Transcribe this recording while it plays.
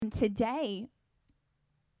today,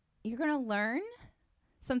 you're going to learn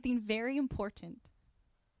something very important.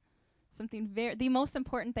 The most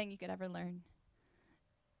important thing you could ever learn.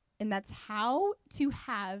 And that's how to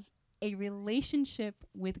have a relationship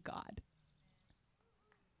with God.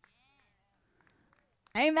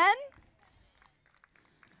 Amen?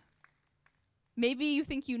 Maybe you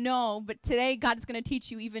think you know, but today God is going to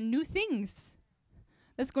teach you even new things.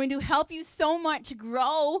 That's going to help you so much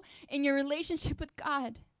grow in your relationship with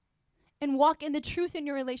God and walk in the truth in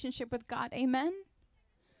your relationship with God. Amen?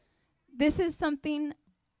 This is something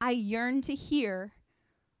I yearn to hear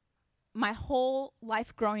my whole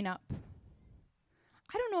life growing up.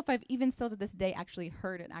 I don't know if I've even still to this day actually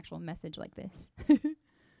heard an actual message like this.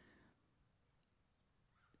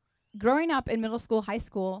 Growing up in middle school, high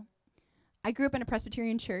school, I grew up in a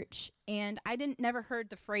Presbyterian church, and I never heard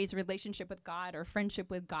the phrase relationship with God or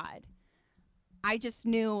friendship with God. I just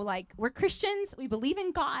knew, like, we're Christians, we believe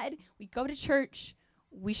in God, we go to church,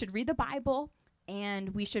 we should read the Bible,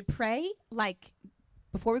 and we should pray, like,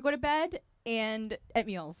 before we go to bed and at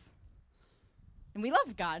meals. And we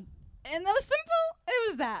love God. And that was simple. It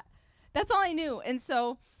was that. That's all I knew. And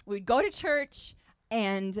so we'd go to church,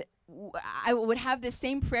 and I would have this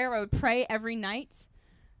same prayer I would pray every night.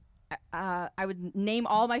 I would name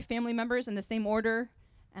all my family members in the same order,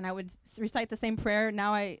 and I would recite the same prayer.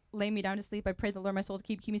 Now I lay me down to sleep. I pray the Lord my soul to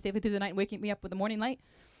keep me safely through the night and waking me up with the morning light.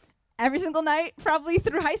 Every single night, probably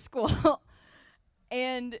through high school.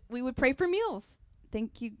 And we would pray for meals.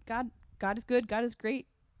 Thank you, God. God is good. God is great.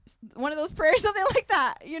 One of those prayers, something like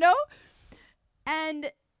that, you know? And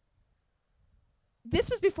this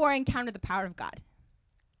was before I encountered the power of God.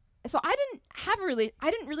 So I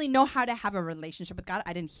didn't really know how to have a relationship with God.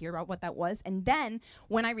 I didn't hear about what that was. And then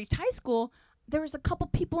when I reached high school, there was a couple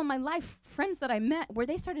people in my life, friends that I met, where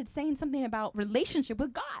they started saying something about relationship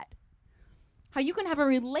with God. How you can have a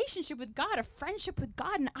relationship with God, a friendship with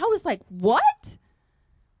God. And I was like, what?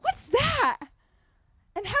 What's that?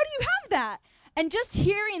 And how do you have that? And just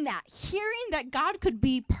hearing that God could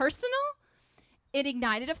be personal, it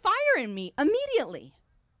ignited a fire in me immediately.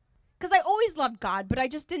 Because I always loved God, but I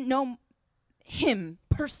just didn't know him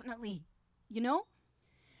personally, you know?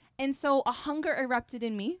 And so a hunger erupted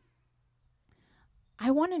in me. I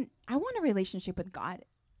want a relationship with God.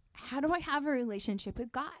 How do I have a relationship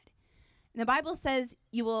with God? And the Bible says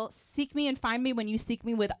you will seek me and find me when you seek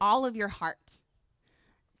me with all of your heart.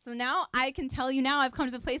 So now I can tell you now I've come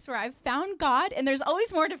to the place where I've found God, and there's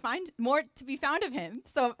always more to be found of him.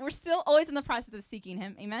 So we're still always in the process of seeking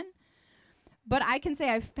him. Amen? But I can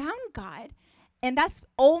say I found God, and that's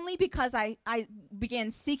only because I began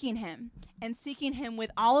seeking him and seeking him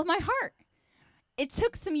with all of my heart. It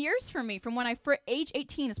took some years for me from when age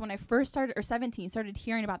 18 is when I first started, or 17, started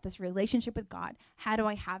hearing about this relationship with God. How do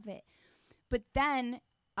I have it? But then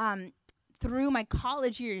through my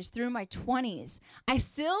college years, through my 20s, I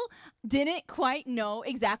still didn't quite know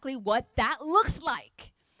exactly what that looks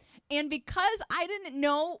like. And because I didn't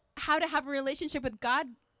know how to have a relationship with God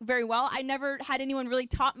very well, I never had anyone really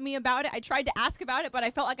taught me about it. I tried to ask about it, but I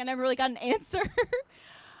felt like I never really got an answer.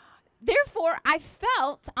 Therefore, I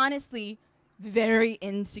felt, honestly, very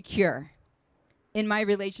insecure in my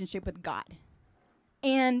relationship with God.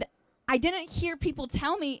 And I didn't hear people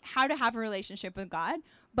tell me how to have a relationship with God,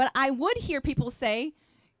 but I would hear people say,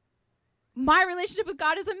 my relationship with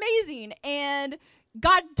God is amazing, and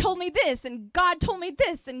God told me this, and God told me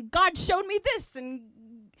this, and God showed me this, and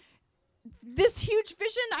this huge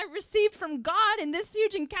vision I received from God, and this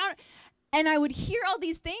huge encounter. And I would hear all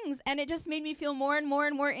these things, and it just made me feel more and more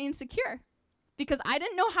and more insecure because I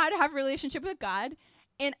didn't know how to have a relationship with God,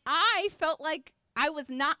 and I felt like I was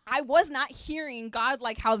not hearing God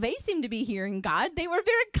like how they seemed to be hearing God. They were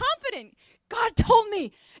very confident. God told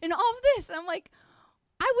me and all of this. And I'm like,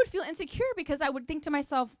 I would feel insecure because I would think to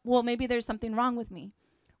myself, well, maybe there's something wrong with me.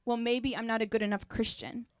 Well, maybe I'm not a good enough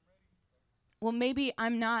Christian. Well, maybe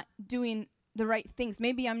I'm not doing the right things.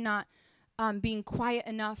 Maybe I'm not being quiet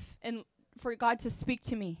enough and for God to speak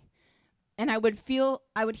to me. And I would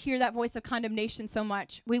hear that voice of condemnation so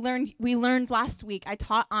much. We learned last week, I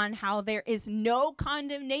taught on how there is no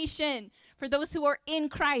condemnation for those who are in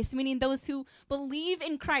Christ, meaning those who believe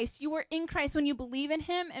in Christ. You are in Christ when you believe in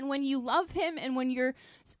him and when you love him and when you're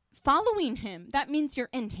following him. That means you're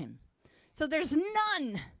in him. So there's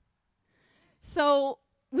none. So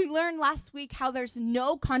we learned last week how there's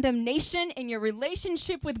no condemnation in your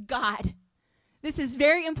relationship with God. This is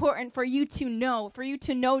very important for you to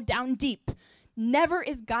know down deep. Never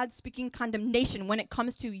is God speaking condemnation when it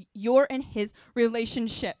comes to your and his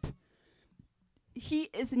relationship. He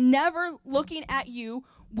is never looking at you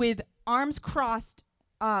with arms crossed,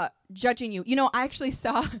 judging you. I actually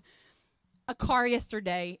saw a car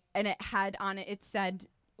yesterday, and it had on it, it said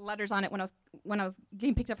letters on it when I was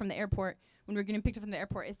getting picked up from the airport. When we were getting picked up from the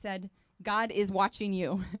airport, it said, "God is watching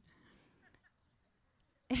you."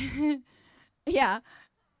 Yeah.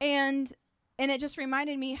 And it just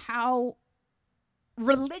reminded me how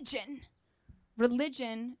religion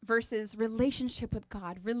versus relationship with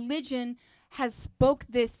God. Religion has spoke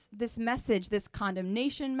this message, this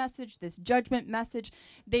condemnation message, this judgment message.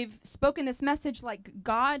 They've spoken this message like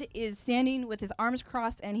God is standing with his arms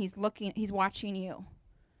crossed and he's watching you.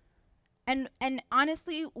 And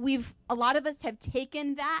honestly, a lot of us have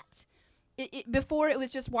taken that. Before it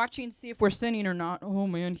was just watching to see if we're sinning or not. Oh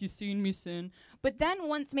man, he's seeing me sin. But then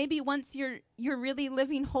once you're really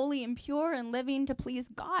living holy and pure and living to please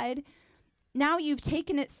God, now you've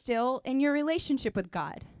taken it still in your relationship with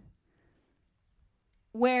God,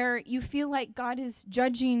 where you feel like God is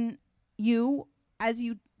judging you as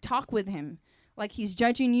you talk with him. Like he's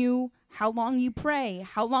judging you how long you pray,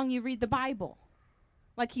 how long you read the Bible.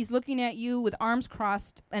 Like he's looking at you with arms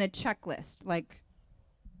crossed and a checklist. Like,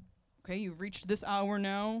 okay, you've reached this hour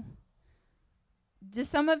now. Do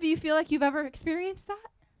some of you feel like you've ever experienced that?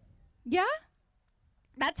 Yeah?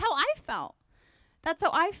 That's how I felt.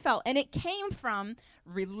 And it came from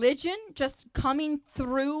religion just coming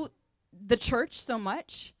through the church so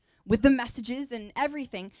much with the messages and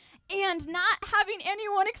everything, and not having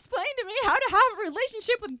anyone explain to me how to have a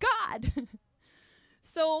relationship with God.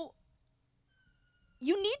 So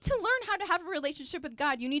you need to learn how to have a relationship with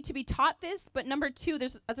God. You need to be taught this, but number two,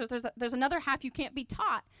 there's another half you can't be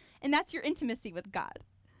taught, and that's your intimacy with God.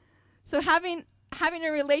 So having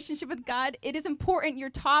a relationship with God, it is important you're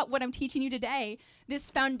taught what I'm teaching you today, this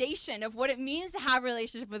foundation of what it means to have a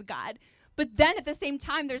relationship with God. But then at the same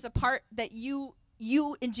time, there's a part that you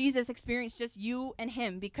and Jesus experience, just you and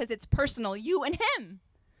him, because it's personal, you and him.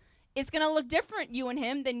 It's going to look different, you and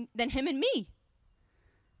him, than him and me.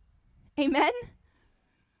 Amen?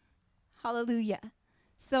 Hallelujah.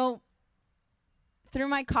 So through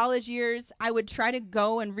my college years, I would try to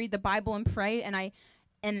go and read the Bible and pray, and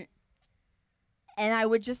I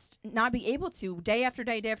would just not be able to day after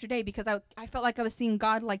day, because I felt like I was seeing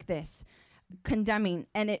God like this, condemning,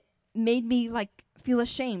 and it made me like feel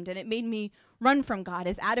ashamed, and it made me run from God,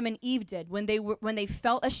 as Adam and Eve did. When they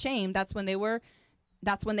felt ashamed, that's when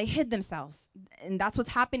they hid themselves. And that's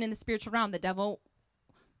what's happening in the spiritual realm. The devil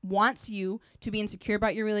wants you to be insecure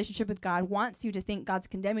about your relationship with God, wants you to think God's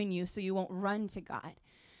condemning you so you won't run to God.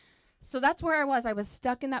 So that's where I was. I was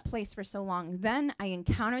stuck in that place for so long. Then I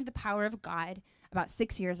encountered the power of God about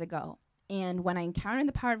 6 years ago. And when I encountered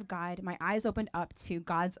the power of God, my eyes opened up to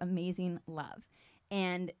God's amazing love.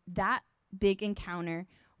 And that big encounter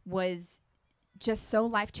was just so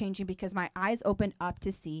life-changing, because my eyes opened up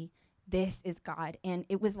to see this is God. And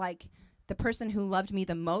it was like the person who loved me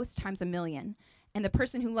the most times a million. And the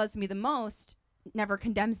person who loves me the most never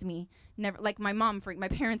condemns me. Never, like my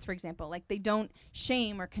parents, for example, like they don't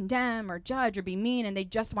shame or condemn or judge or be mean, and they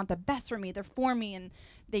just want the best for me. They're for me, and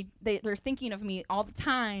they're thinking of me all the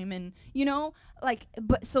time, and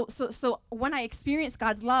but so when I experienced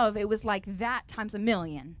God's love, it was like that times a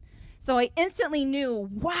million. So I instantly knew,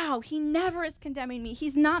 wow, he never is condemning me.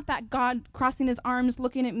 He's not that God crossing his arms,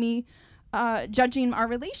 looking at me, judging our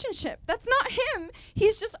relationship. That's not him.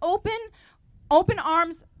 He's just open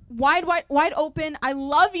arms, wide open. I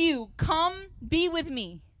love you. Come be with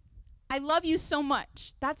me. I love you so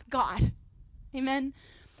much. That's God. Amen.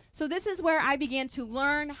 So this is where I began to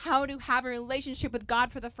learn how to have a relationship with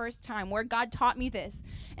God for the first time, where God taught me this.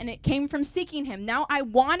 And it came from seeking him. Now I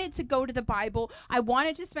wanted to go to the Bible. I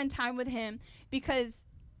wanted to spend time with him because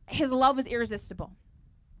his love was irresistible.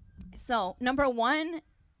 So number one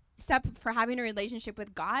step for having a relationship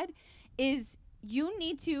with God is you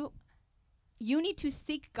need to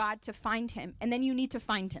seek God to find him, and then you need to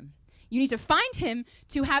find him. You need to find him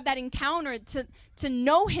to have that encounter, to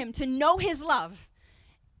know him, to know his love.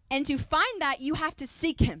 And to find that, you have to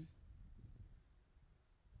seek him.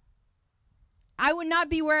 I would not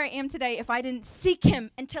be where I am today if I didn't seek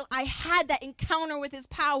him until I had that encounter with his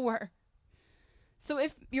power. So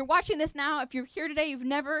if you're watching this now, if you're here today, you've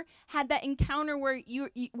never had that encounter where you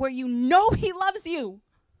know he loves you.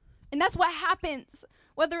 And that's what happens.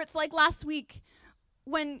 Whether it's like last week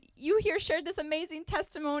when you shared this amazing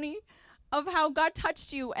testimony of how God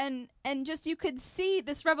touched you, and just you could see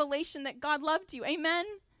this revelation that God loved you. Amen?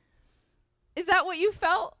 Is that what you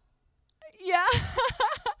felt? Yeah.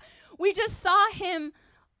 We just saw him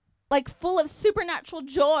like full of supernatural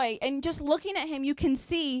joy, and just looking at him, you can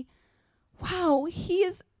see, wow,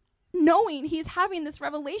 he's having this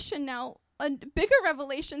revelation now, a bigger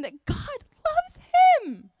revelation that God loves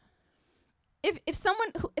him. If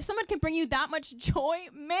someone can bring you that much joy,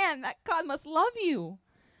 man, that God must love you.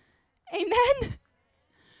 Amen.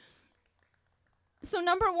 So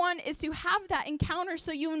number one is to have that encounter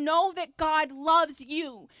so you know that God loves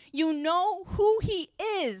you. You know who he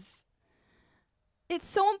is. It's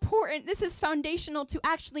so important. This is foundational to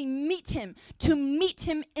actually meet him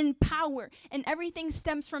in power. And everything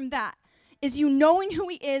stems from that. Is you knowing who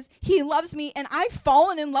he is, he loves me, and I've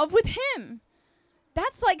fallen in love with him.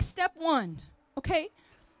 That's like step one, okay?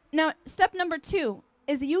 Now, step number two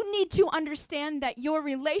is you need to understand that your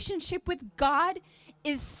relationship with God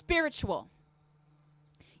is spiritual.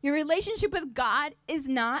 Your relationship with God is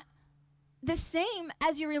not the same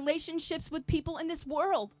as your relationships with people in this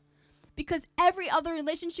world, because every other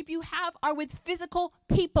relationship you have are with physical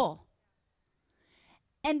people.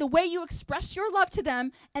 And the way you express your love to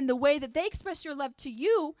them and the way that they express your love to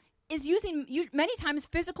you is using many times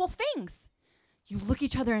physical things. You look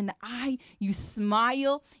each other in the eye, you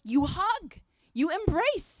smile, you hug, you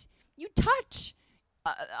embrace, you touch,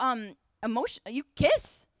 you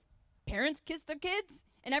kiss. Parents kiss their kids,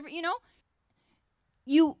 and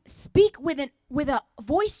you speak with a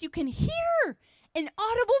voice you can hear, an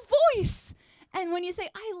audible voice. And when you say,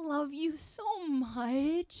 I love you so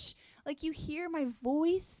much, like you hear my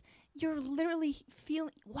voice, you're literally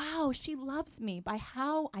feeling, wow, she loves me by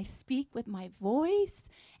how I speak with my voice.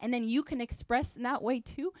 And then you can express in that way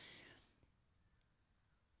too.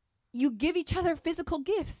 You give each other physical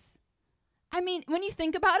gifts. I mean, when you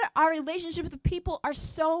think about it, our relationships with people are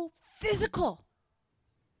so physical.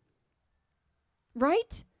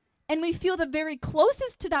 Right? And we feel the very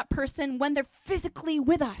closest to that person when they're physically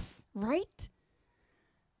with us, right?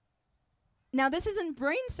 Now, this isn't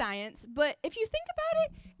brain science, but if you think about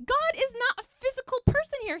it, God is not a physical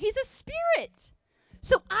person here. He's a spirit.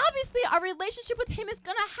 So obviously, our relationship with him is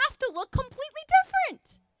going to have to look completely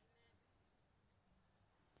different.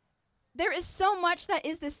 There is so much that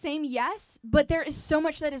is the same, yes, but there is so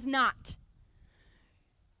much that is not.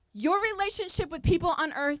 Your relationship with people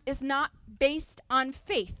on earth is not based on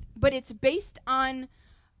faith, but it's based on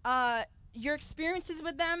your experiences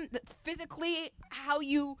with them, physically, how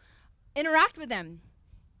you interact with them.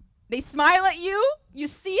 They smile at you, you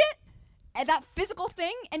see it, and that physical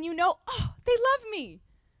thing, and you know, oh, they love me,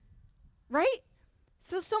 right?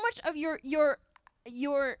 So much of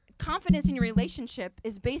your confidence in your relationship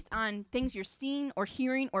is based on things you're seeing or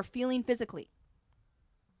hearing or feeling physically.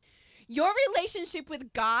 Your relationship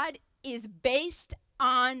with God is based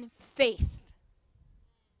on faith.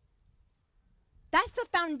 That's the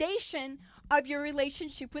foundation of your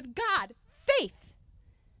relationship with God. Faith.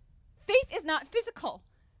 Faith is not physical.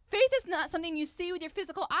 Faith is not something you see with your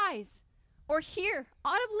physical eyes or hear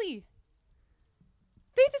audibly.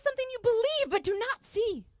 Faith is something you believe but do not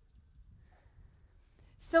see.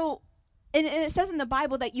 So, and it says in the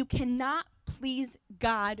Bible that you cannot please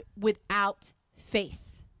God without faith.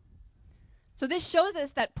 So this shows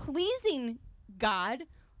us that pleasing God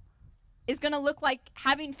is going to look like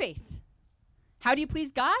having faith. How do you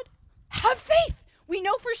please God? Have faith. We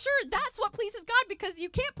know for sure that's what pleases God because you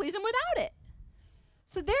can't please him without it.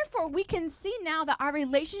 So therefore, we can see now that our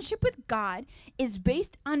relationship with God is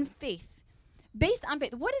based on faith. Based on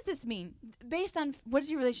faith. What does this mean? What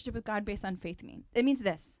does your relationship with God based on faith mean? It means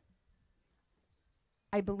this.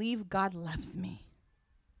 I believe God loves me.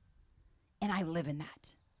 And I live in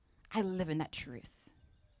that. I live in that truth.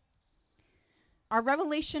 Our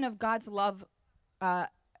revelation of God's love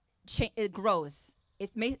it grows.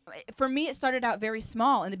 For me, it started out very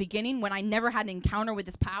small in the beginning when I never had an encounter with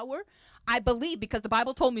this power. I believe because the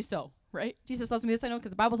Bible told me so, right? Jesus loves me, this I know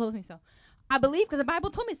because the Bible tells me so. I believe because the Bible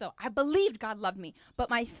told me so. I believed God loved me, but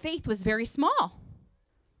my faith was very small.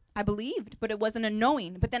 I believed, but it wasn't a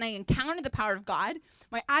knowing. But then I encountered the power of God.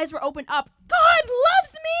 My eyes were opened up. God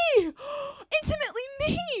loves me, intimately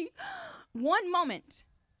me. One moment.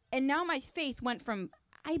 And now my faith went from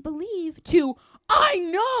I believe to I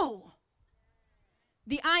know.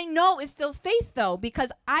 The I know is still faith, though,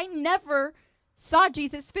 because I never saw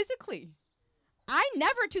Jesus physically. I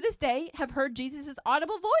never, to this day, have heard Jesus'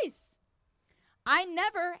 audible voice. I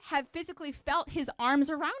never have physically felt his arms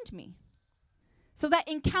around me. So that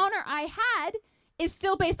encounter I had is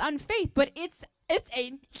still based on faith, but it's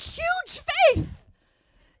a huge faith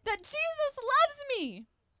that Jesus loves me.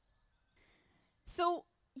 So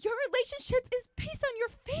your relationship is based on your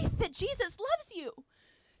faith that Jesus loves you.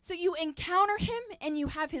 So you encounter him and you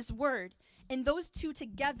have his word. And those two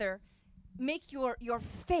together make your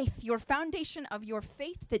faith, your foundation of your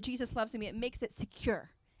faith that Jesus loves me, it makes it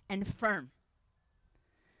secure and firm.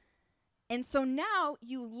 And so now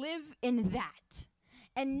you live in that.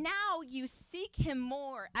 And now you seek him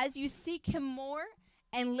more. As you seek him more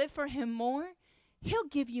and live for him more, he'll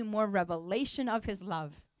give you more revelation of his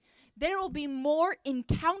love. There will be more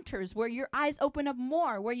encounters where your eyes open up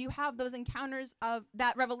more, where you have those encounters of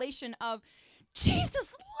that revelation of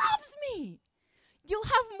Jesus loves me. You'll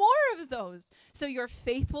have more of those. So your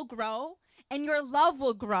faith will grow and your love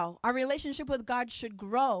will grow. Our relationship with God should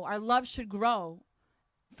grow. Our love should grow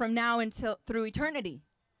from now until through eternity.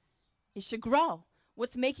 It should grow.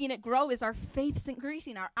 What's making it grow is our faith's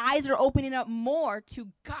increasing. Our eyes are opening up more to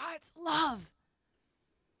God's love.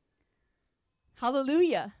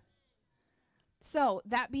 Hallelujah. So,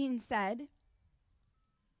 that being said,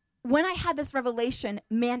 when I had this revelation,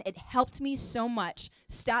 man, it helped me so much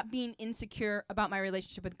stop being insecure about my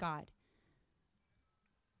relationship with God.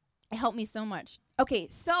 It helped me so much. Okay,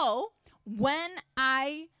 so when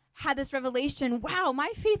I had this revelation, wow,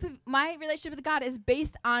 my relationship with God is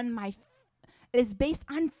based on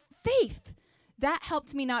faith. That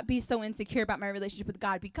helped me not be so insecure about my relationship with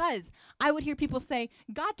God, because I would hear people say,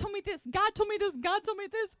 God told me this, God told me this, God told me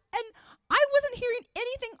this, and I wasn't hearing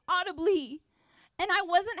anything audibly, and I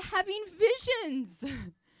wasn't having visions,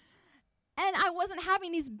 and I wasn't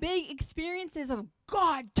having these big experiences of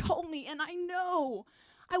God told me, and I know.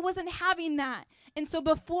 I wasn't having that. And so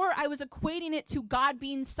before, I was equating it to God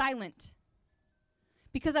being silent,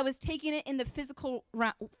 because I was taking it in the physical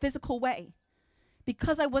way.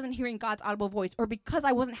 Because I wasn't hearing God's audible voice, or because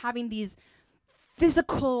I wasn't having these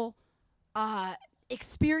physical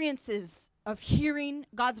experiences of hearing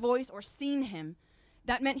God's voice or seeing him,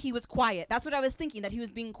 that meant he was quiet. That's what I was thinking, that he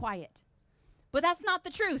was being quiet. But that's not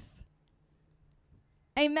the truth.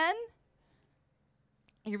 Amen?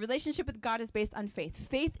 Your relationship with God is based on faith.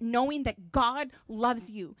 Faith knowing that God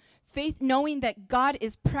loves you. Faith knowing that God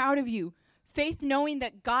is proud of you. Faith knowing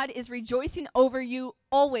that God is rejoicing over you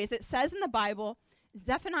always. It says in the Bible,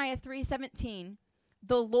 Zephaniah 3:17,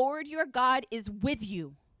 the Lord your God is with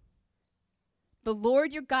you. The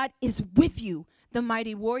Lord your God is with you, the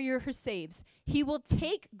mighty warrior who saves. He will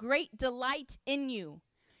take great delight in you.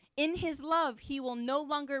 In his love, he will no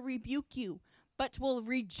longer rebuke you, but will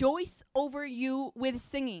rejoice over you with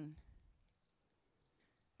singing.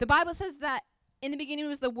 The Bible says that in the beginning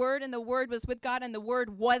was the Word, and the Word was with God, and the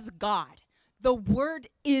Word was God. The Word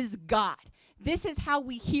is God. This is how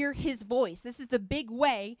we hear his voice. This is the big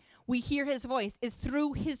way we hear his voice, is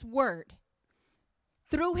through his word.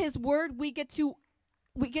 Through his word, we get to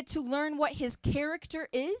learn what his character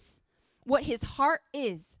is, what his heart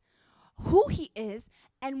is, who he is,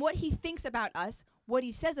 and what he thinks about us, what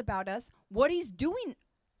he says about us, what he's doing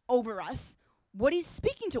over us, what he's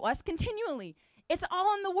speaking to us continually. It's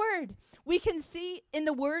all in the word. We can see in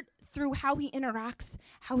the word through how he interacts,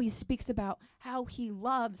 how he speaks about, how he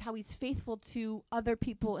loves, how he's faithful to other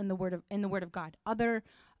people in the word of God, other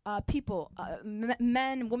people,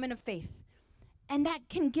 men, women of faith. And that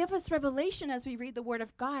can give us revelation as we read the word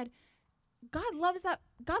of God. God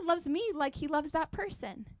loves me like he loves that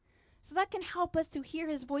person. So that can help us to hear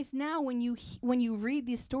his voice now when you read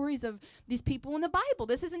these stories of these people in the Bible.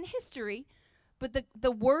 This isn't history, but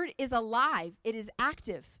the word is alive. It is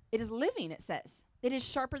active. It is living, it says. It is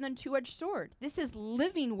sharper than two-edged sword. This is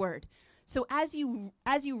living word. So as you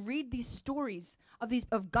read these stories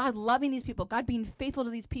of God loving these people, God being faithful to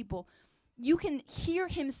these people, you can hear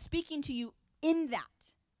him speaking to you in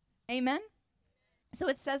that. Amen? So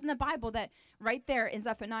it says in the Bible that right there in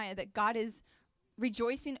Zephaniah that God is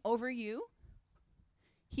rejoicing over you.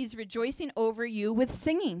 He's rejoicing over you with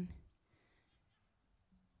singing.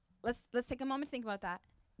 Let's take a moment to think about that.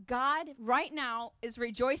 God right now is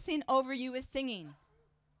rejoicing over you with singing.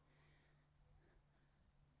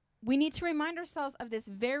 We need to remind ourselves of this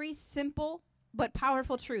very simple but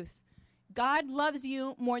powerful truth. God loves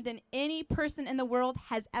you more than any person in the world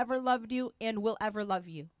has ever loved you and will ever love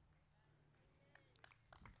you.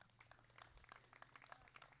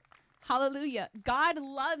 Hallelujah. God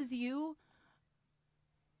loves you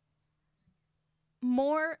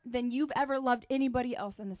more than you've ever loved anybody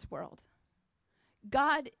else in this world.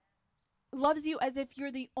 God loves you as if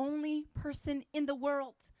you're the only person in the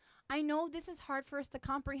world. I know this is hard for us to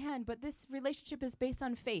comprehend, but this relationship is based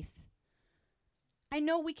on faith. I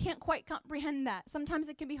know we can't quite comprehend that. Sometimes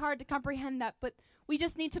it can be hard to comprehend that, but we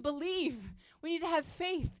just need to believe. We need to have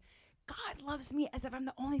faith. God loves me as if I'm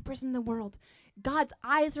the only person in the world. God's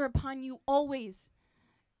eyes are upon you always.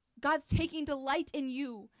 God's taking delight in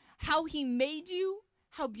you, how he made you,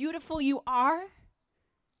 how beautiful you are.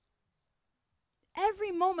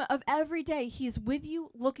 Every moment of every day, he's with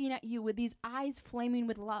you, looking at you with these eyes flaming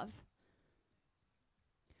with love.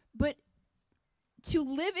 But to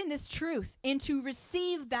live in this truth and to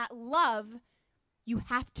receive that love, you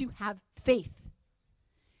have to have faith.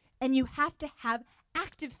 And you have to have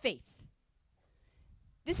active faith.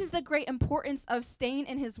 This is the great importance of staying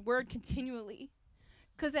in his word continually,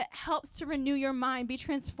 because it helps to renew your mind, be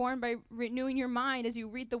transformed by renewing your mind as you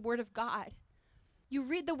read the word of God. You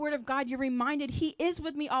read the word of God, you're reminded he is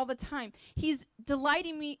with me all the time. He's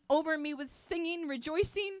delighting me over me with singing,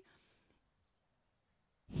 rejoicing.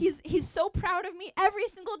 He's so proud of me every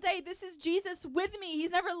single day. This is Jesus with me.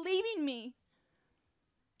 He's never leaving me.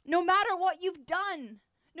 No matter what you've done,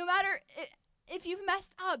 no matter if you've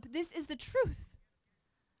messed up, this is the truth.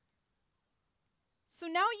 So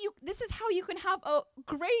now this is how you can have a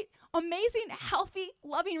great, amazing, healthy,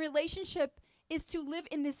 loving relationship, is to live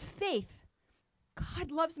in this faith.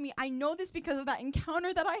 God loves me. I know this because of that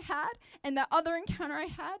encounter that I had, and that other encounter I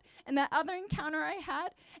had, and that other encounter I had,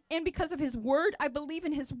 and because of his word. I believe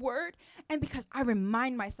in his word, and because I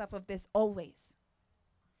remind myself of this always.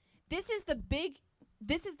 This is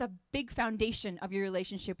the big foundation of your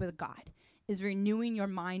relationship with God, is renewing your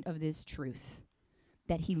mind of this truth,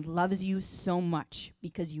 that he loves you so much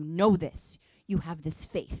because you know this. You have this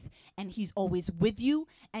faith, and he's always with you,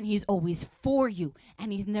 and he's always for you,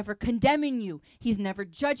 and he's never condemning you. He's never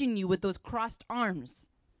judging you with those crossed arms.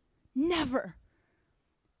 Never.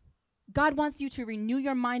 God wants you to renew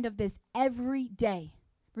your mind of this every day.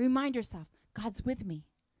 Remind yourself, God's with me.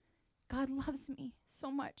 God loves me so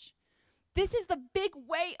much. This is the big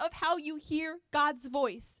way of how you hear God's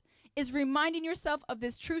voice, is reminding yourself of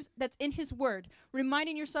this truth that's in his word,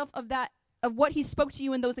 reminding yourself of what he spoke to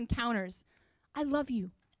you in those encounters. I love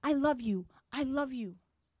you. I love you. I love you.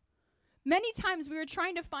 Many times we were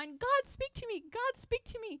trying to find, God, speak to me. God, speak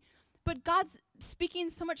to me. But God's speaking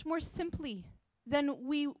so much more simply than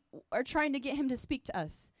we are trying to get him to speak to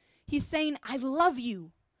us. He's saying, I love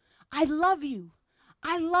you. I love you.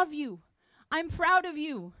 I love you. I'm proud of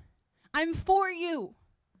you. I'm for you.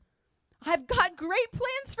 I've got great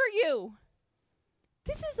plans for you.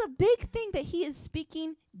 This is the big thing that he is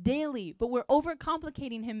speaking daily, but we're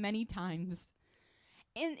overcomplicating him many times.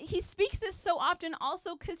 And he speaks this so often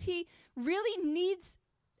also because he really needs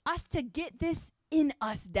us to get this in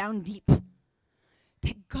us down deep.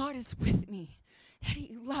 That God is with me, that he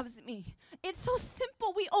loves me. It's so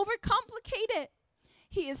simple. We overcomplicate it.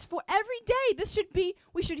 He is for every day.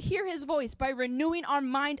 We should hear his voice by renewing our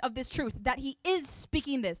mind of this truth, that he is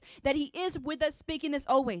speaking this, that he is with us speaking this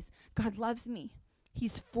always. God loves me.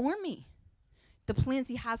 He's for me. The plans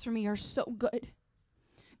he has for me are so good.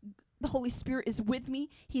 The Holy Spirit is with me.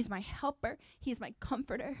 He's my helper. He's my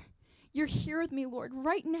comforter. You're here with me, Lord,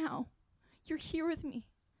 right now. You're here with me.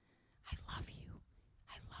 I love you.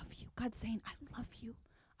 I love you. God's saying, I love you.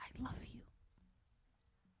 I love you.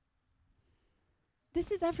 This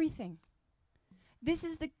is everything. This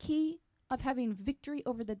is the key of having victory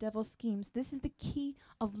over the devil's schemes. This is the key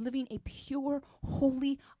of living a pure,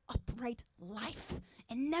 holy, upright life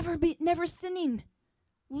and never sinning.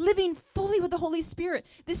 Living fully with the Holy Spirit.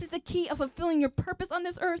 This is the key of fulfilling your purpose on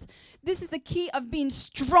this earth. This is the key of being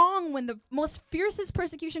strong when the most fiercest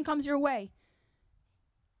persecution comes your way.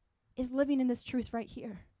 Is living in this truth right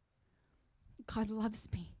here. God loves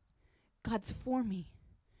me. God's for me.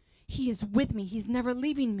 He is with me. He's never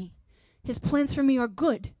leaving me. His plans for me are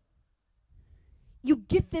good. You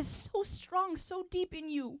get this so strong, so deep in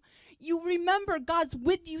you. You remember God's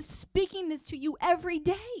with you, speaking this to you every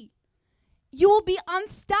day. You will be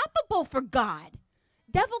unstoppable for God.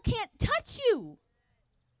 Devil can't touch you.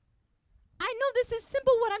 I know this is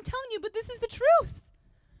simple what I'm telling you, but this is the truth.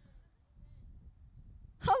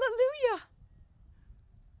 Hallelujah.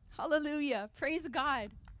 Hallelujah. Praise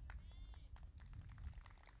God.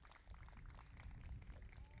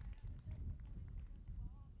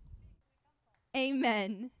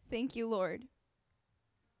 Amen. Thank you, Lord.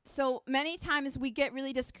 So many times we get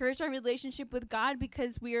really discouraged in our relationship with God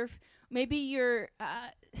because maybe you're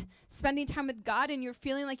spending time with God and you're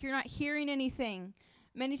feeling like you're not hearing anything.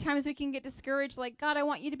 Many times we can get discouraged, like, God, I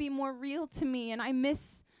want you to be more real to me, and I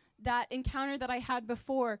miss that encounter that I had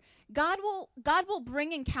before. God will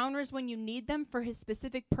bring encounters when you need them for his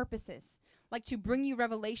specific purposes, like to bring you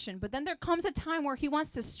revelation. But then there comes a time where he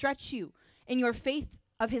wants to stretch you in your faith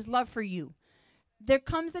of his love for you. There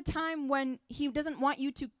comes a time when he doesn't want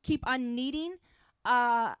you to keep on needing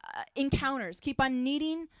encounters, keep on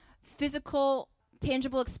needing physical,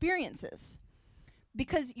 tangible experiences,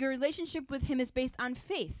 because your relationship with him is based on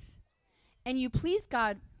faith, and you please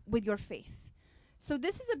God with your faith. So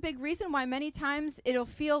this is a big reason why many times it'll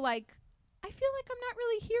feel like, I feel like I'm not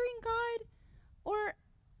really hearing God, or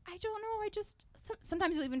I don't know,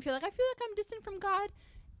 sometimes you'll even feel like, I feel like I'm distant from God.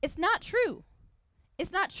 It's not true.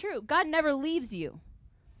 It's not true. God never leaves you.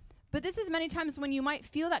 But this is many times when you might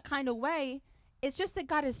feel that kind of way. It's just that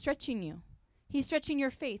God is stretching you. He's stretching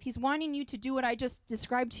your faith. He's wanting you to do what I just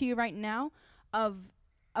described to you right now of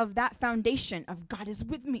that foundation of God is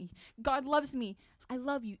with me. God loves me. I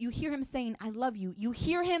love you. You hear him saying, I love you. You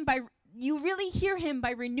really hear him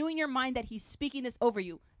by renewing your mind that he's speaking this over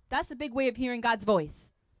you. That's a big way of hearing God's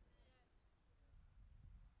voice.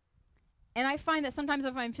 And I find that sometimes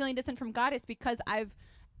if I'm feeling distant from God, it's because I've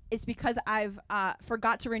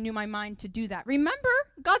forgot to renew my mind to do that. Remember,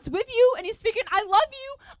 God's with you and he's speaking, I love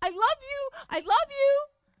you, I love you, I love you.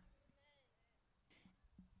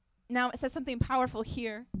 Now it says something powerful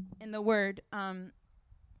here in the word.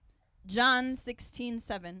 John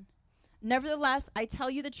 16:7. Nevertheless, I tell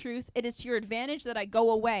you the truth, it is to your advantage that I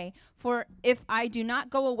go away. For if I do not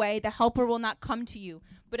go away, the helper will not come to you.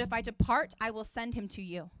 But if I depart, I will send him to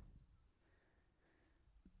you.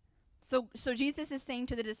 So Jesus is saying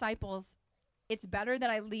to the disciples, it's better that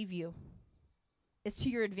I leave you. It's to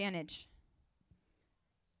your advantage.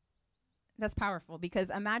 That's powerful because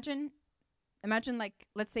imagine like,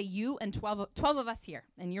 let's say you and 12 of us here,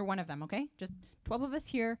 and you're one of them, okay? Just 12 of us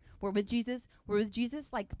here. We're with Jesus. We're with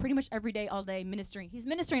Jesus like pretty much every day, all day, ministering. He's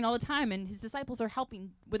ministering all the time, and his disciples are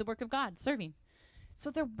helping with the work of God, serving.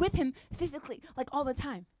 So they're with him physically, like all the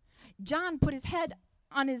time. John put his head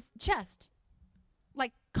on his chest,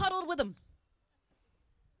 like cuddled with him.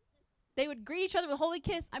 They would greet each other with a holy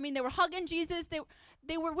kiss. I mean, they were hugging Jesus.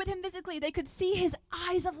 They were with him physically. They could see his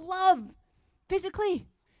eyes of love physically.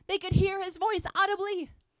 They could hear his voice audibly.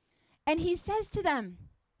 And he says to them,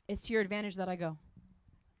 it's to your advantage that I go.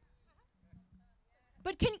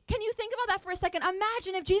 But can you think about that for a second?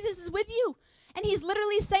 Imagine if Jesus is with you and he's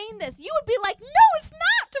literally saying this. You would be like, no, it's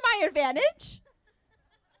not to my advantage.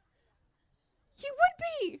 You would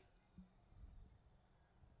be.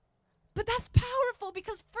 But that's powerful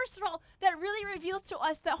because, first of all, that really reveals to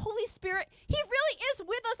us that Holy Spirit, he really is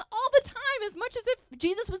with us all the time, as much as if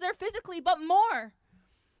Jesus was there physically, but more.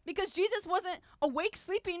 Because Jesus wasn't awake,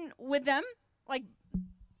 sleeping with them, like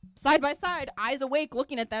side by side, eyes awake,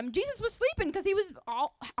 looking at them. Jesus was sleeping because he was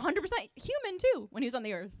all 100% human too when he was on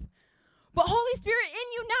the earth. But Holy Spirit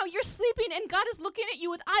in you now, you're sleeping and God is looking at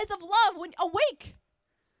you with eyes of love when awake.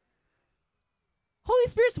 Holy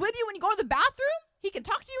Spirit's with you when you go to the bathroom. He can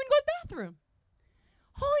talk to you when you go to the bathroom.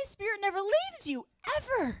 Holy Spirit never leaves you,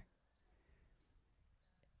 ever.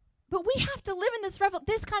 But we have to live in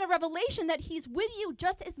this kind of revelation that he's with you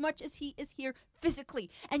just as much as he is here physically.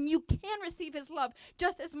 And you can receive his love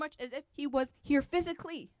just as much as if he was here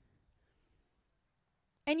physically.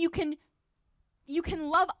 And you can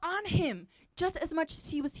love on him just as much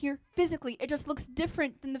as he was here physically. It just looks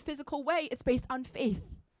different than the physical way. It's based on faith.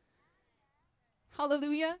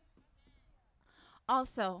 Hallelujah.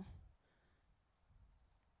 Also,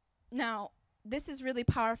 now, this is really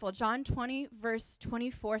powerful. John 20, verse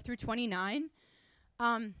 24 through 29.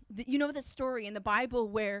 You know the story in the Bible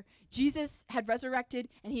where Jesus had resurrected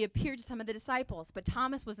and he appeared to some of the disciples, but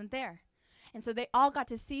Thomas wasn't there. And so they all got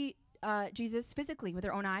to see Jesus physically with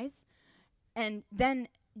their own eyes. And then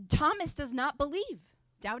Thomas does not believe.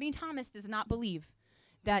 Doubting Thomas does not believe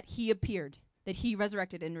that he appeared, that he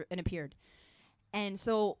resurrected and appeared. And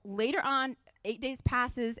so later on, 8 days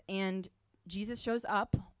passes and Jesus shows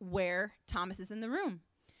up where Thomas is in the room.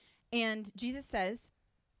 And Jesus says,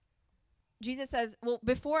 well,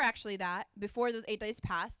 before those 8 days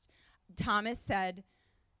passed, Thomas said,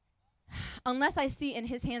 unless I see in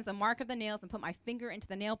his hands the mark of the nails and put my finger into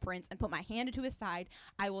the nail prints and put my hand into his side,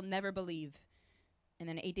 I will never believe. And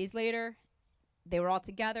then 8 days later, they were all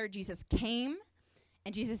together. Jesus came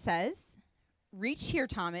and Jesus says, reach here,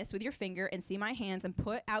 Thomas, with your finger and see my hands and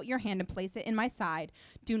put out your hand and place it in my side.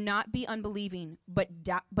 Do not be unbelieving, but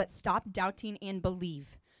stop doubting and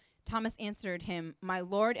believe. Thomas answered him, my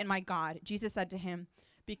Lord and my God. Jesus said to him,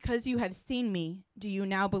 because you have seen me, do you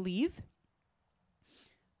now believe?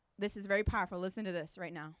 This is very powerful. Listen to this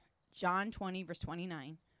right now. John 20, verse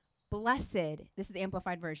 29. Blessed, this is the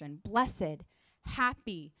Amplified Version, blessed,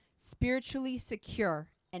 happy, spiritually secure,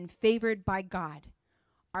 and favored by God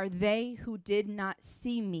are they who did not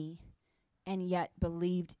see me and yet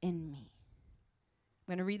believed in me.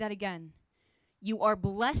 I'm going to read that again. You are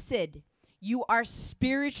blessed. You are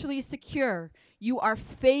spiritually secure. You are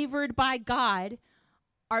favored by God.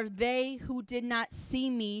 Are they who did not see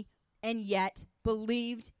me and yet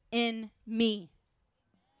believed in me.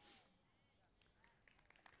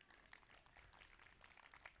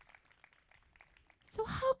 So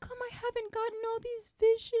how come I haven't gotten all these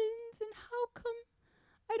visions, and how come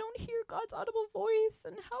I don't hear God's audible voice,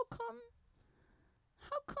 and how come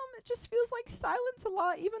How come it just feels like silence a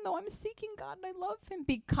lot, even though I'm seeking God and I love him?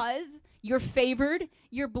 Because you're favored,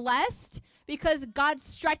 you're blessed, because God's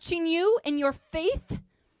stretching you in your faith,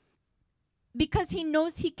 because he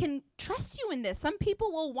knows he can trust you in this. Some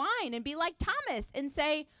people will whine and be like Thomas and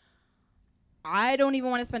say, I don't even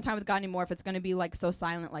want to spend time with God anymore if it's going to be like so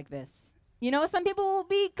silent like this. You know, some people will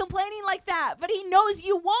be complaining like that, but he knows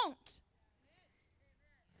you won't.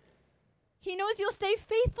 He knows you'll stay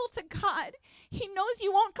faithful to God. He knows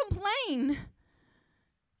you won't complain.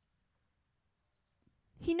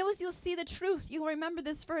 He knows you'll see the truth. You'll remember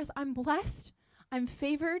this verse. I'm blessed. I'm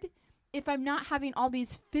favored. If I'm not having all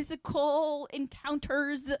these physical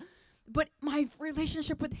encounters, but my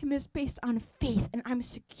relationship with him is based on faith, and I'm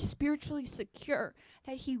spiritually secure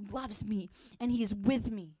that he loves me and he's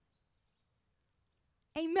with me.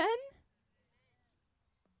 Amen?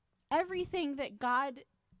 Everything that God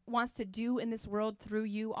wants to do in this world through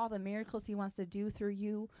you, all the miracles he wants to do through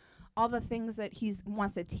you, all the things that he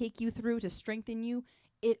wants to take you through to strengthen you,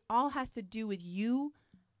 it all has to do with you.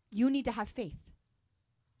 You need to have faith.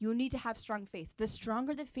 You need to have strong faith. The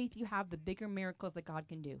stronger the faith you have, the bigger miracles that God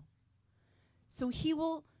can do. So he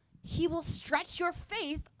will stretch your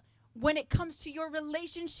faith when it comes to your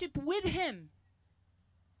relationship with him.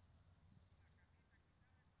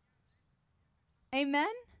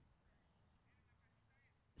 Amen?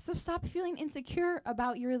 So stop feeling insecure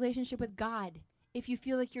about your relationship with God. If you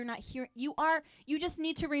feel like you're not hearing, you just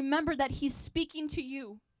need to remember that he's speaking to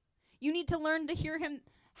you. You need to learn to hear him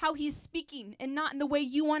how he's speaking and not in the way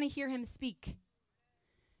you want to hear him speak.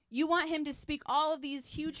 You want him to speak all of these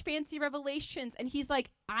huge fancy revelations, and he's like,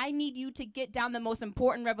 I need you to get down the most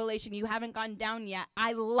important revelation you haven't gone down yet.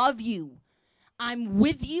 I love you. I'm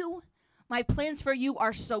with you. My plans for you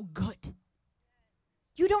are so good.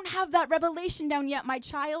 You don't have that revelation down yet, my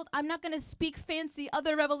child. I'm not going to speak fancy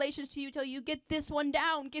other revelations to you till you get this one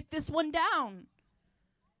down. Get this one down.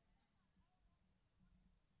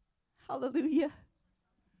 Hallelujah.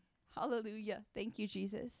 Hallelujah. Thank you,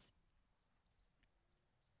 Jesus.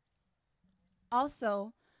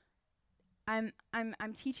 Also, I'm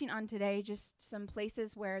teaching on today just some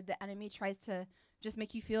places where the enemy tries to just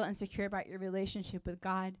make you feel insecure about your relationship with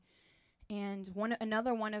God. And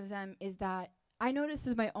another one of them is that I noticed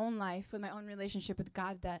with my own life, with my own relationship with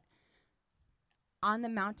God, that on the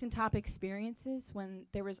mountaintop experiences, when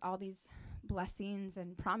there was all these blessings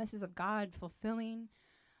and promises of God fulfilling,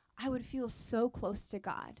 I would feel so close to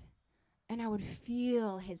God, and I would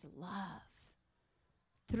feel his love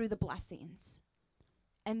through the blessings.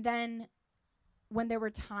 And then when there were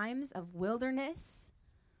times of wilderness,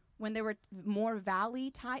 when there were more valley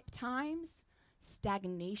type times,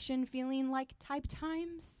 stagnation feeling like type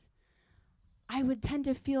times, I would tend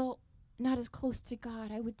to feel not as close to God.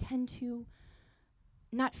 I would tend to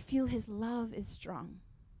not feel his love as strong.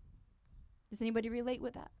 Does anybody relate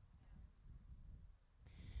with that?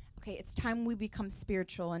 Okay, it's time we become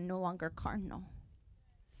spiritual and no longer carnal.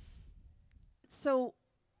 So,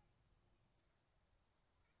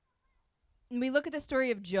 we look at the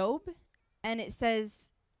story of Job, and it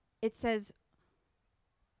says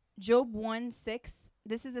Job 1:6.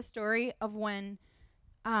 This is the story of when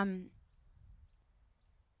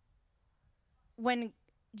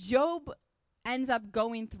Job ends up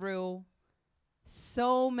going through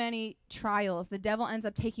so many trials. The devil ends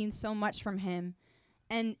up taking so much from him.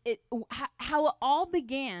 And how it all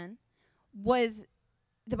began was,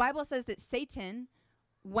 the Bible says that Satan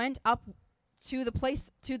went up to the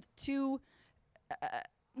place it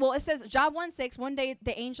says, Job 1:6, one day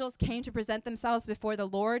the angels came to present themselves before the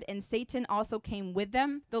Lord, and Satan also came with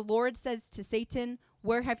them. The Lord says to Satan,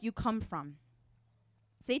 where have you come from?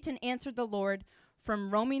 Satan answered the Lord,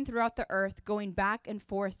 from roaming throughout the earth, going back and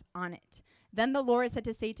forth on it. Then the Lord said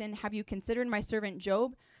to Satan, have you considered my servant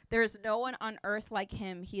Job? There is no one on earth like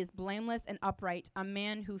him. He is blameless and upright, a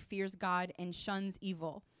man who fears God and shuns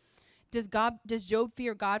evil. Does Job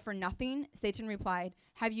fear God for nothing? Satan replied,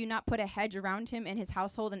 have you not put a hedge around him and his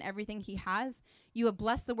household and everything he has? You have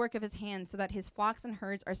blessed the work of his hands so that his flocks and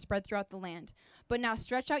herds are spread throughout the land. But now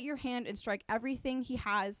stretch out your hand and strike everything he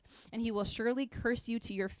has, and he will surely curse you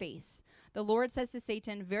to your face. The Lord says to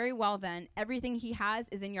Satan, very well then, everything he has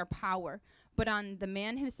is in your power, but on the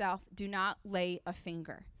man himself do not lay a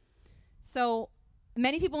finger. So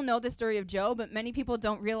many people know the story of Job, but many people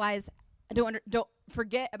don't realize, don't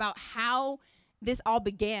forget about how this all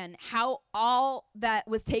began, how all that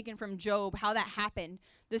was taken from Job, how that happened.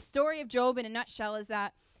 The story of Job in a nutshell is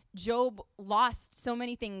that Job lost so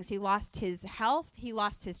many things. He lost his health. He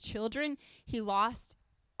lost his children. He lost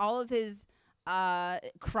all of his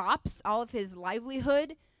crops, all of his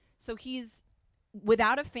livelihood. So he's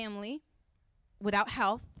without a family. without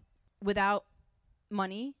health, without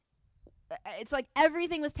money. It's like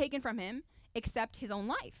everything was taken from him except his own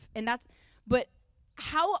life. But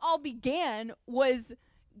how it all began was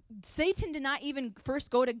Satan did not even first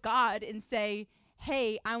go to God and say,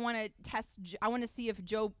 hey, I want to see if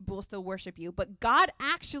Job will still worship you. But God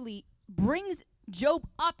actually brings Job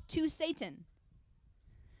up to Satan.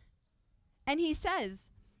 And he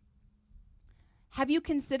says,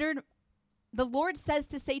 the Lord says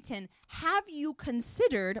to Satan, have you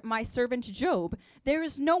considered my servant Job? There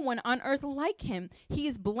is no one on earth like him. He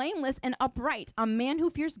is blameless and upright, a man who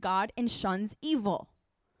fears God and shuns evil.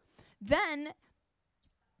 Then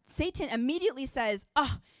Satan immediately says,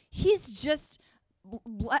 he just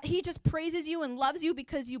praises you and loves you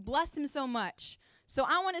because you bless him so much. So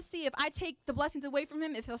I want to see if I take the blessings away from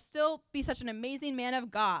him, if he'll still be such an amazing man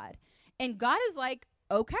of God. And God is like,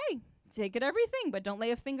 okay, take it everything, but don't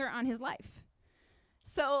lay a finger on his life.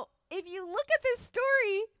 So if you look at this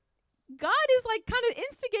story, God is like kind of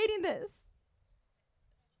instigating this.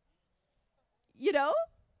 You know?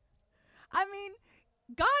 I mean,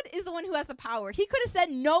 God is the one who has the power. He could have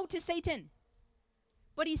said no to Satan,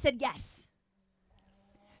 but he said yes.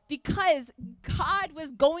 Because God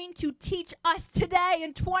was going to teach us today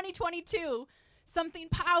in 2022 something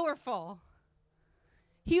powerful.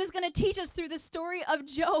 He was going to teach us through the story of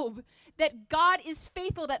Job that God is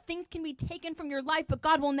faithful, that things can be taken from your life, but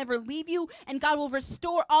God will never leave you, and God will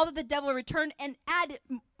restore all that the devil returned and add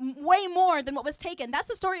way more than what was taken. That's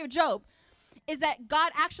the story of Job, is that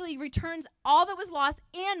God actually returns all that was lost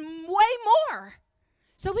and way more.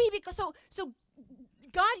 So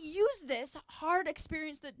God used this hard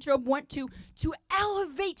experience that Job went to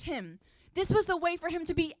elevate him. This was the way for him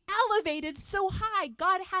to be elevated so high.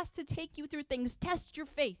 God has to take you through things, test your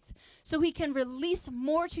faith, so he can release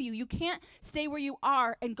more to you. You can't stay where you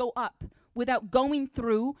are and go up without going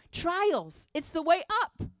through trials. It's the way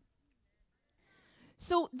up.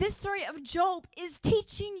 So this story of Job is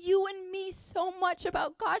teaching you and me so much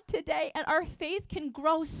about God today, and our faith can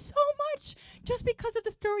grow so much just because of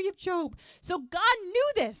the story of Job. So God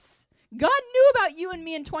knew this. God knew about you and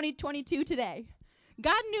me in 2022 today.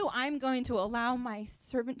 God knew, I'm going to allow my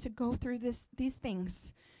servant to go through these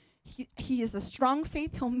things. He is a strong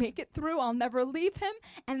faith. He'll make it through. I'll never leave him.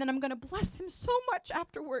 And then I'm going to bless him so much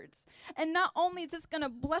afterwards. And not only is this going to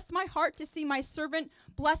bless my heart to see my servant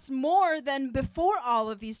blessed more than before all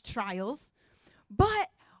of these trials, but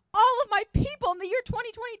all of my people in the year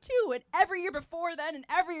 2022 and every year before then and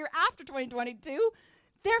every year after 2022,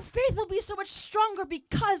 their faith will be so much stronger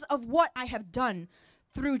because of what I have done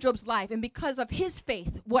through Job's life and because of his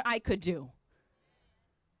faith, what I could do.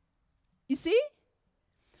 You see?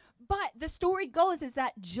 But the story goes is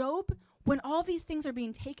that Job, when all these things are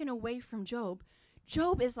being taken away from Job,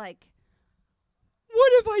 Job is like,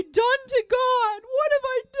 what have I done to God? What have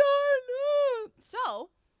I done? So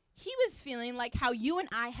he was feeling like how you and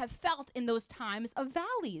I have felt in those times of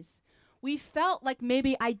valleys. We felt like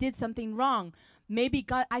maybe I did something wrong. Maybe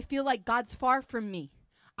I feel like God's far from me.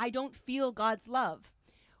 I don't feel God's love.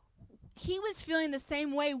 He was feeling the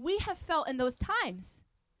same way we have felt in those times.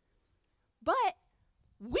 But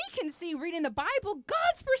we can see, reading the Bible,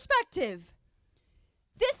 God's perspective.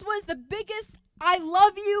 This was the biggest, I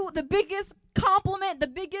love you, the biggest compliment, the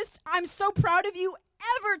biggest, I'm so proud of you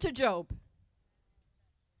ever to Job.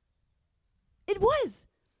 It was.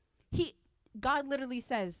 God literally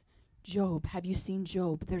says, Job, have you seen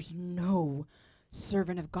Job? There's no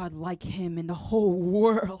servant of God like him in the whole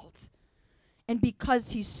world. And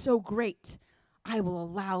because he's so great, I will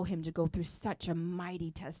allow him to go through such a mighty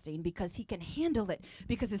testing because he can handle it,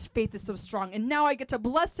 because his faith is so strong. And now I get to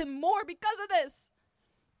bless him more because of this.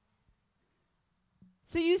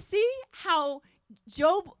 So you see how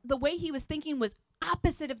Job, the way he was thinking was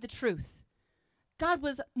opposite of the truth. God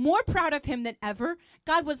was more proud of him than ever.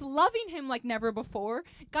 God was loving him like never before.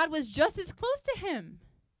 God was just as close to him.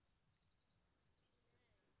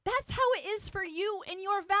 That's how it is for you in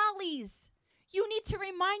your valleys. You need to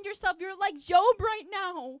remind yourself you're like Job right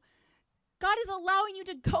now. God is allowing you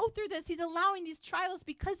to go through this. He's allowing these trials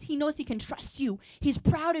because he knows he can trust you. He's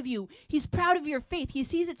proud of you. He's proud of your faith. He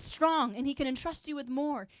sees it strong, and he can entrust you with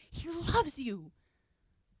more. He loves you.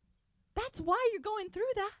 That's why you're going through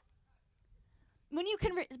that.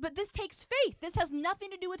 But this takes faith. This has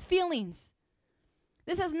nothing to do with feelings.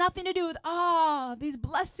 This has nothing to do with, these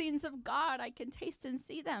blessings of God. I can taste and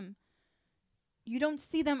see them. You don't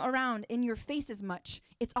see them around in your face as much.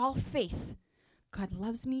 It's all faith. God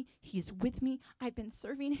loves me. He's with me. I've been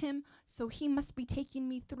serving him, so he must be taking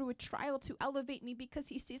me through a trial to elevate me because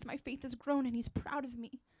he sees my faith has grown and he's proud of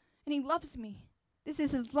me and he loves me. This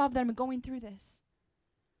is his love that I'm going through this.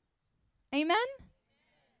 Amen?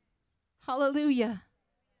 Hallelujah.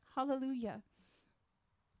 Hallelujah.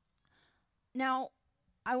 Now,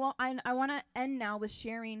 I want to end now with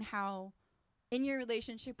sharing how in your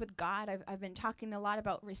relationship with God, I've been talking a lot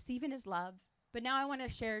about receiving his love, but now I want to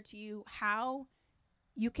share to you how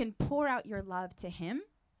you can pour out your love to him,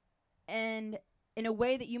 and in a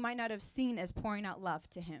way that you might not have seen as pouring out love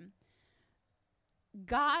to him.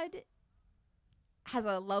 God has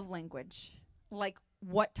a love language, like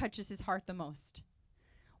what touches his heart the most.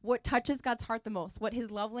 What touches God's heart the most, what his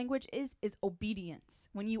love language is obedience.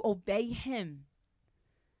 When you obey him.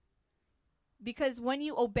 Because when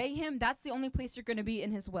you obey him, that's the only place you're going to be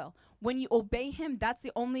in his will. When you obey him, that's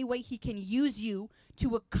the only way he can use you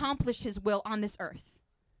to accomplish his will on this earth.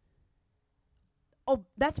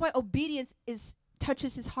 That's why obedience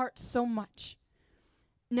touches his heart so much.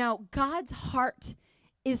 Now, God's heart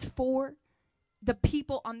is for the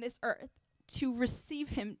people on this earth to receive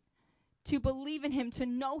him, to believe in him, to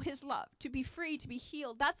know his love, to be free, to be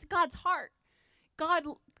healed. That's God's heart.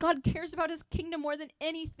 God cares about his kingdom more than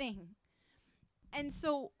anything. And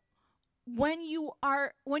so when you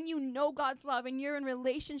know God's love and you're in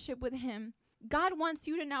relationship with him, God wants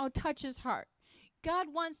you to now touch his heart. God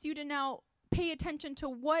wants you to now pay attention to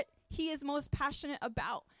what he is most passionate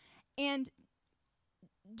about and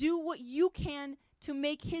do what you can to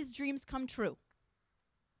make his dreams come true.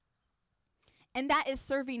 And that is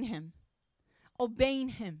serving him, obeying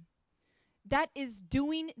him. That is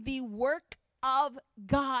doing the work of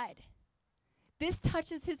God. This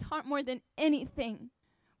touches his heart more than anything.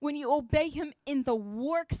 When you obey him in the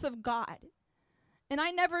works of God. And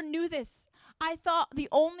I never knew this. I thought the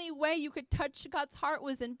only way you could touch God's heart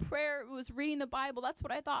was in prayer, was reading the Bible. That's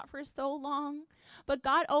what I thought for so long. But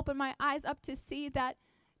God opened my eyes up to see that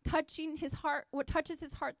touching his heart, what touches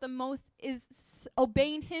his heart the most is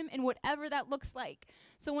obeying him in whatever that looks like.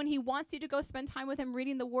 So when he wants you to go spend time with him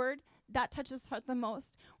reading the word, that touches his heart the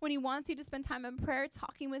most. When he wants you to spend time in prayer,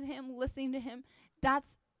 talking with him, listening to him,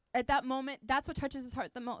 at that moment, that's what touches his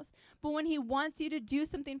heart the most. But when he wants you to do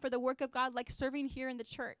something for the work of God, like serving here in the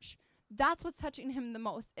church, that's what's touching him the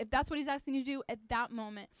most. If that's what he's asking you to do at that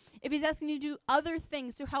moment. If he's asking you to do other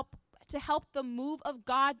things to help the move of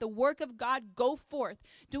God, the work of God go forth,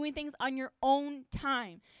 doing things on your own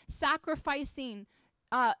time, sacrificing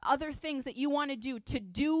other things that you want to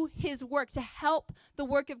do his work, to help the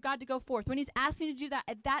work of God to go forth. When he's asking you to do that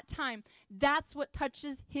at that time, that's what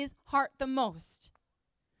touches his heart the most.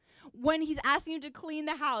 When he's asking you to clean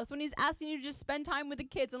the house, when he's asking you to just spend time with the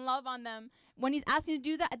kids and love on them, when he's asking you to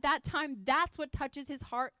do that at that time, that's what touches his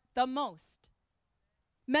heart the most.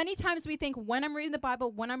 Many times we think when I'm reading the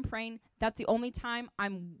Bible, when I'm praying, that's the only time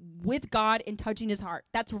I'm with God and touching his heart.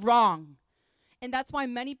 That's wrong. And that's why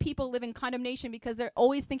many people live in condemnation, because they're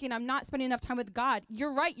always thinking, I'm not spending enough time with God.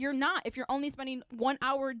 You're right, you're not if you're only spending 1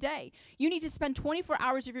 hour a day. You need to spend 24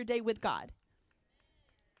 hours of your day with God.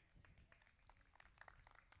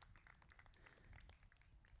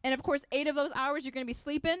 And of course, 8 of those hours you're going to be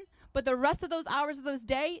sleeping, but the rest of those hours of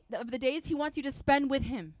the days, he wants you to spend with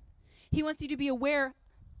him. He wants you to be aware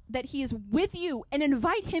that he is with you and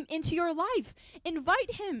invite him into your life.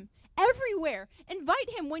 Invite him everywhere. Invite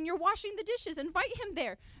him when you're washing the dishes. Invite him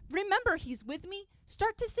there. Remember, he's with me.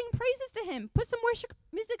 Start to sing praises to him. Put some worship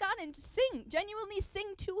music on and sing. Genuinely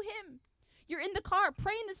sing to him. You're in the car.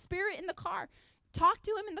 Pray in the Spirit in the car. Talk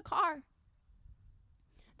to him in the car.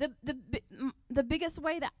 The biggest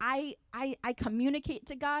way that I communicate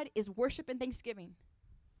to God is worship and thanksgiving.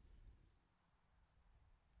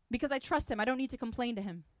 Because I trust him. I don't need to complain to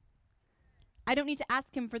him. I don't need to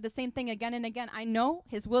ask him for the same thing again and again. I know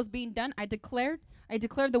his will's being done. I declared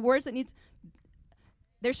the words that needs.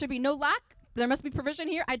 There should be no lack. There must be provision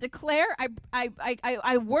here. I declare,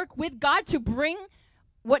 I work with God to bring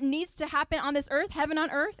what needs to happen on this earth, heaven on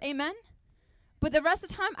earth. Amen. But the rest of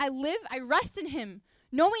the time I rest in him,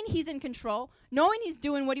 knowing he's in control, knowing he's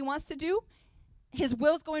doing what he wants to do. His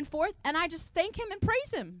will's going forth, and I just thank him and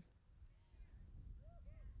praise him.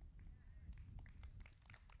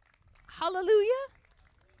 Hallelujah.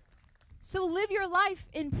 So live your life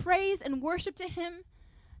in praise and worship to him,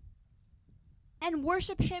 and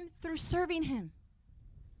worship him through serving him.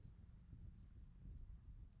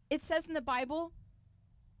 It says in the Bible,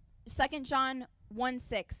 2 John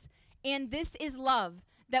 1:6, and this is love,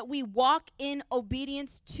 that we walk in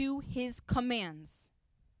obedience to his commands.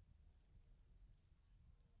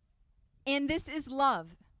 And this is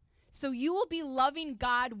love. So you will be loving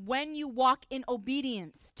God when you walk in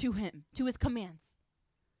obedience to him, to his commands.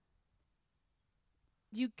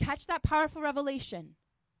 Do you catch that powerful revelation?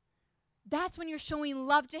 That's when you're showing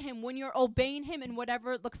love to him, when you're obeying him in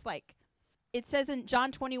whatever it looks like. It says in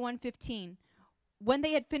John 21:15, when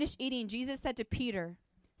they had finished eating, Jesus said to Peter,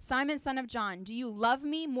 Simon, son of John, do you love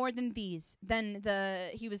me more than these?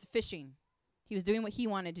 He was fishing. He was doing what he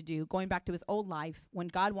wanted to do, going back to his old life when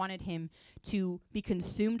God wanted him to be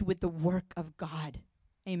consumed with the work of God.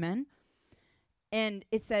 Amen. And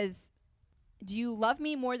it says, do you love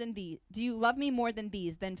me more than these? Do you love me more than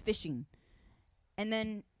these, than fishing? And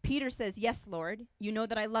then Peter says, yes, Lord, you know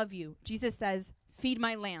that I love you. Jesus says, feed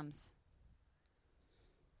my lambs.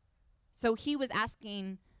 So he was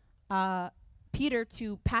asking Peter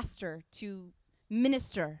to pastor, to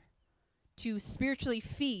minister, to spiritually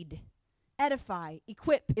feed, edify,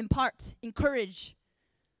 equip, impart, encourage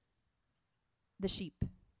the sheep,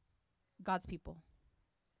 God's people.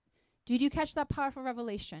 Did you catch that powerful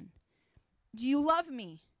revelation? Do you love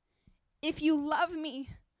me? If you love me,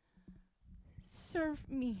 serve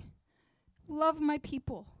me. Love my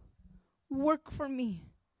people. Work for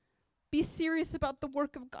me. Be serious about the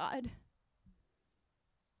work of God.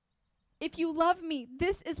 If you love me,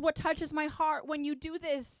 this is what touches my heart when you do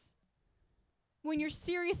this. When you're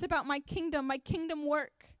serious about my kingdom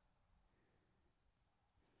work.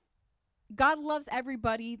 God loves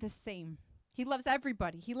everybody the same. He loves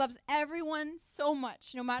everybody. He loves everyone so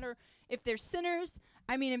much, no matter if they're sinners.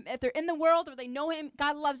 I mean, if they're in the world or they know him,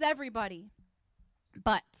 God loves everybody.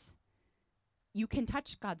 But you can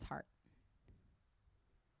touch God's heart.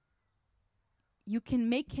 You can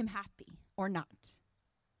make him happy or not.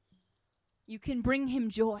 You can bring him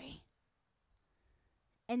joy.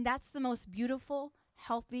 And that's the most beautiful,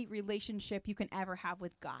 healthy relationship you can ever have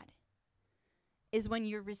with God. Is when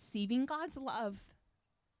you're receiving God's love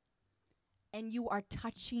and you are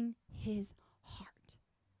touching his heart.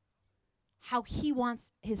 How he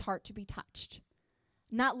wants his heart to be touched.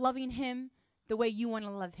 Not loving him the way you want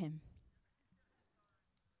to love him.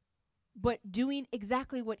 But doing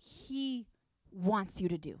exactly what he wants you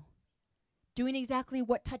to do. Doing exactly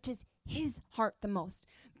what touches his heart the most.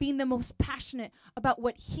 Being the most passionate about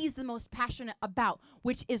what he's the most passionate about,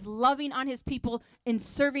 which is loving on his people and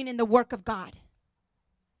serving in the work of God.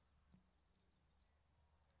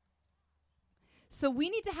 So we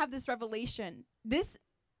need to have this revelation. This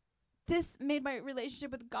made my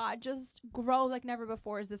relationship with God just grow like never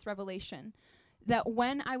before, is this revelation. That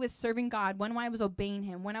when I was serving God, when I was obeying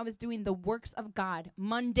him, when I was doing the works of God,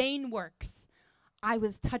 mundane works, I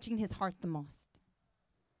was touching his heart the most.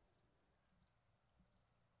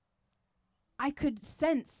 I could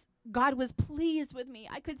sense God was pleased with me.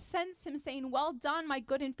 I could sense him saying, well done, my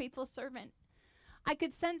good and faithful servant. I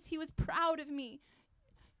could sense he was proud of me.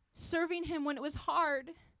 Serving him when it was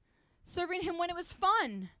hard. Serving him when it was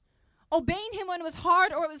fun. Obeying him when it was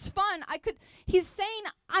hard or it was fun. He's saying,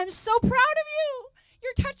 I'm so proud of you.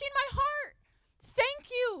 You're touching my heart.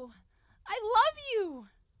 Thank you. I love you.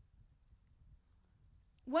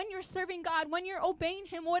 When you're serving God, when you're obeying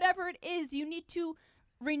him, whatever it is, you need to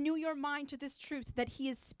renew your mind to this truth that he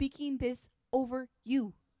is speaking this over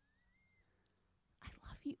you. I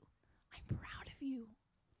love you. I'm proud of you.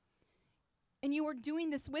 And you are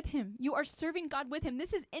doing this with him. You are serving God with him.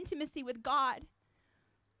 This is intimacy with God.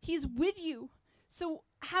 He's with you. So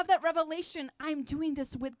have that revelation. I'm doing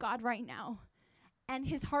this with God right now. And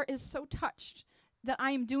his heart is so touched that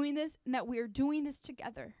I am doing this and that we are doing this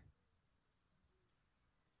together.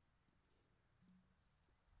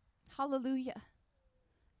 Hallelujah.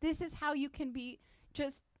 This is how you can be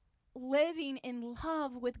just living in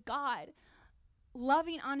love with God,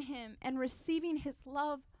 loving on him and receiving his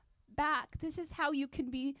love back. This is how you can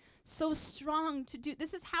be so strong to do.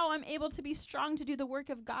 This is how I'm able to be strong to do the work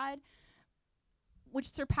of God,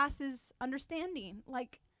 which surpasses understanding.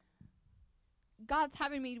 Like, God's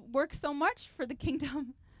having me work so much for the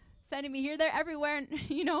kingdom, sending me here, there, everywhere, and,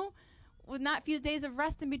 with not few days of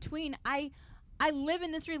rest in between. I live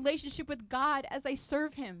in this relationship with God as I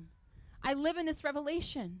serve him. I live in this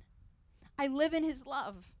revelation. I live in his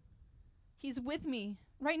love. He's with me.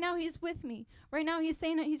 Right now he's with me. Right now he's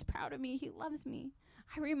saying that he's proud of me. He loves me.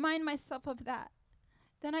 I remind myself of that.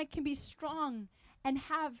 Then I can be strong and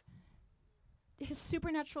have his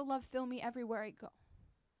supernatural love fill me everywhere I go.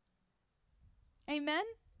 Amen?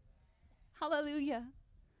 Hallelujah.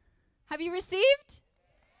 Have you received?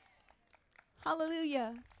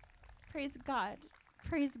 Hallelujah. Praise God.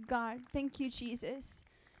 Praise God. Thank you, Jesus.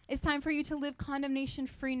 It's time for you to live condemnation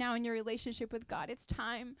free now in your relationship with God. It's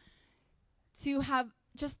time to have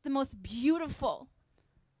just the most beautiful,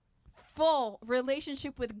 full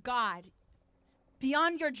relationship with God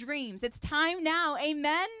beyond your dreams. It's time now.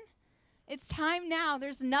 Amen? It's time now.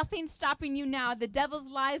 There's nothing stopping you now. The devil's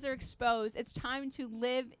lies are exposed. It's time to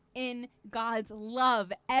live in God's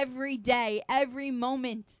love every day, every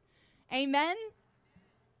moment. Amen.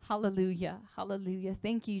 Hallelujah. Hallelujah.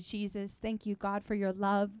 Thank you, Jesus. Thank you, God, for your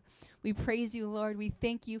love. We praise you, Lord. We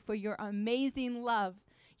thank you for your amazing love,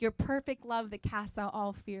 your perfect love that casts out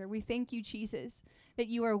all fear. We thank you, Jesus, that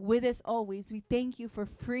you are with us always. We thank you for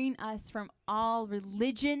freeing us from all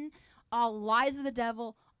religion, all lies of the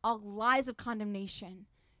devil, all lies of condemnation.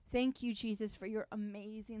 Thank you, Jesus, for your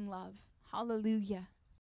amazing love. Hallelujah.